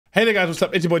Hey there guys, what's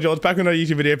up? It's your boy George, back with another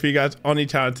YouTube video for you guys on the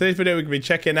channel. Today's video, we're going to be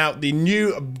checking out the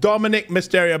new Dominic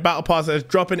Mysterio Battle Pass that is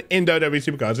dropping in WWE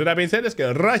Supercard. So with that being said, let's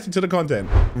get right into the content.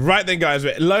 Right then guys,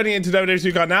 we're loading into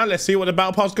WWE Supercard now. Let's see what the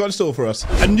Battle Pass got in store for us.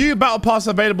 A new Battle Pass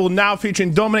available now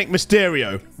featuring Dominic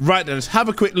Mysterio. Right then, let's have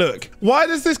a quick look. Why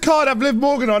does this card have Liv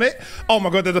Morgan on it? Oh my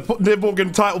god, there's a Liv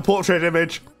Morgan title portrait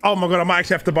image. Oh my god, I might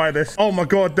actually have to buy this. Oh my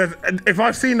god, if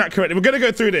I've seen that correctly, we're going to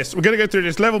go through this. We're going to go through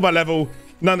this level by level.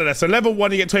 Nonetheless, so level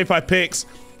 1, you get 25 picks.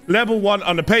 Level 1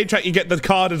 on the paid track, you get the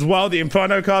card as well, the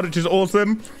Inferno card, which is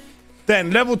awesome. Then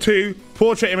level 2,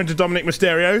 portrait image of Dominic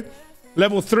Mysterio.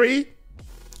 Level 3,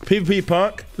 PvP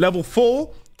perk. Level 4,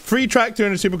 free track,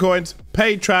 200 super coins.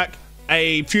 Paid track,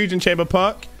 a fusion chamber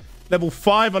perk. Level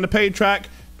 5 on the paid track,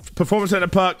 performance center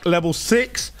perk. Level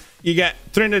 6, you get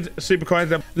 300 super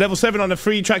coins. Level 7 on the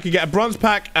free track, you get a bronze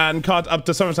pack and cards up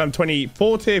to SummerSlam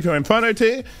 24 tier if you're Inferno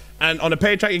tier. And on the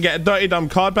paid track, you get a Dirty Dumb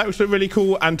card pack, which looks really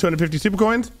cool, and 250 super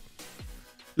coins.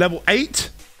 Level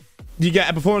 8, you get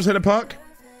a performance center perk.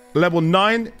 Level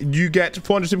 9, you get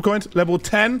 400 super coins. Level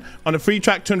 10, on the free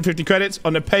track, 250 credits.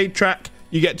 On the paid track,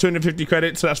 you get 250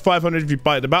 credits, so that's 500 if you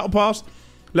buy the Battle Pass.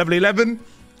 Level 11,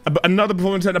 another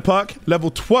performance center perk.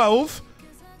 Level 12,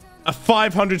 a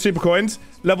 500 super coins.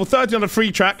 Level 13 on the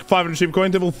free track, 500 super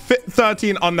coins. Level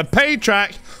 13 on the paid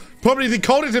track, probably the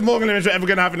coldest Liv Morgan image we're ever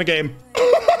going to have in the game.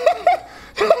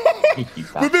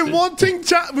 We've been wanting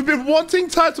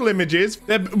title images.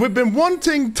 We've been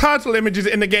wanting title images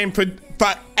in the game for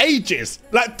ages.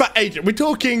 Like, for ages. We're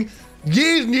talking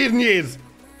years and years and years.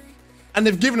 And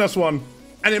they've given us one.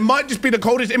 And it might just be the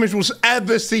coldest image we'll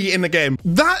ever see in the game.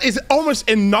 That is almost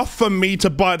enough for me to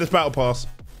buy this Battle Pass.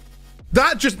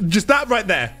 That, just that right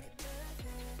there.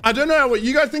 I don't know what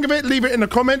you guys think of it. Leave it in the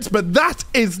comments. But that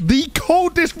is the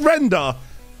coldest render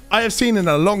I have seen in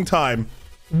a long time.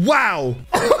 Wow.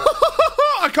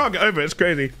 I can't get over it. It's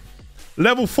crazy.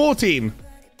 Level 14,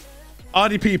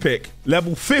 RDP pick.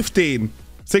 Level 15,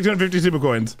 650 super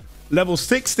coins. Level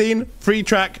 16, free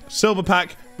track, silver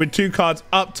pack with 2 cards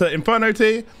up to Inferno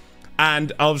tier.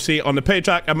 And obviously on the pay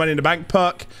track, a Money in the Bank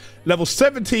perk. Level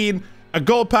 17, a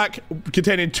gold pack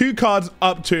containing 2 cards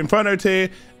up to Inferno tier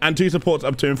and 2 supports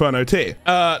up to Inferno tier.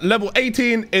 Level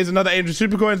 18 is another 800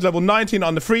 super coins. Level 19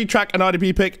 on the free track, an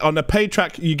RDP pick. On the paid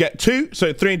track, you get 2,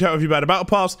 so 3 in total if you buy the Battle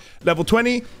Pass. Level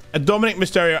 20, a Dominic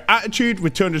Mysterio attitude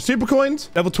with 200 super coins.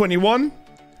 Level 21,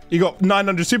 you got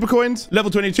 900 super coins. Level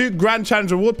 22, Grand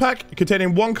Challenge Reward Pack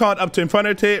containing 1 card up to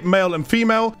Inferno tier, male and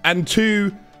female, and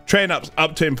 2 train-ups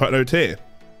up to Inferno tier.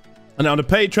 And on the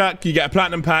paid track, you get a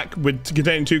platinum pack with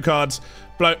containing 2 cards,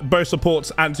 both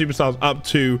supports and superstars up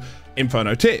to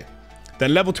Inferno tier.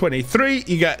 Then level 23,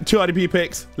 you get 2 RDP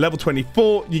picks. Level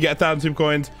 24, you get 1,000 super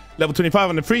coins. Level 25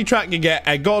 on the free track, you get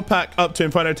a gold pack up to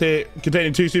Inferno tier,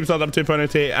 containing 2 superstars up to Inferno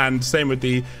tier, and same with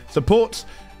the supports.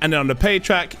 And then on the paid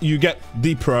track, you get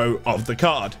the pro of the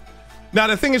card. Now,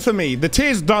 the thing is for me, the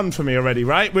tier's done for me already,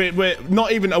 right? We're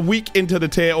not even a week into the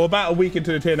tier, or about a week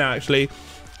into the tier now, actually.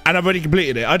 And I've already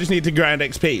completed it. I just need to grind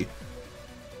XP.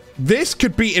 This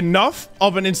could be enough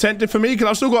of an incentive for me because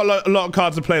I've still got a lot of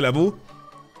cards to play level.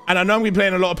 And I know I'm going to be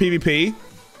playing a lot of PvP.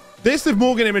 This Liv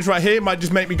Morgan image right here might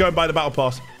just make me go and buy the Battle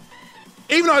Pass.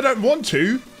 Even though I don't want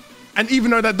to. And even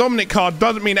though that Dominic card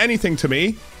doesn't mean anything to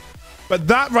me. But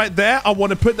that right there, I want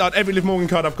to put that on every Liv Morgan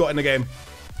card I've got in the game.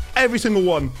 Every single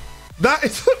one. That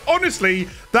is, honestly,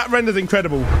 that renders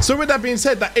incredible. So with that being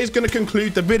said, that is going to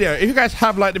conclude the video. If you guys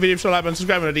have liked the video, show a like button,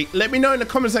 subscribe already. Let me know in the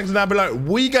comment section down below,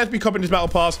 will you guys be copying this Battle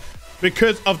Pass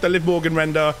because of the Liv Morgan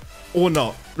render or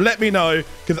not? Let me know,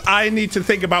 because I need to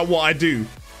think about what I do.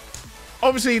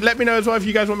 Obviously, let me know as well if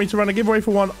you guys want me to run a giveaway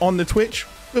for one on the Twitch.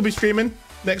 We'll be streaming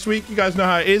next week. You guys know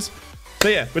how it is. So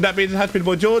yeah, with that being said, it has been the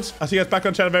boy George. I'll see you guys back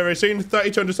on the channel very, very soon.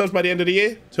 3,200 subs by the end of the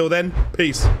year. Till then,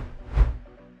 peace.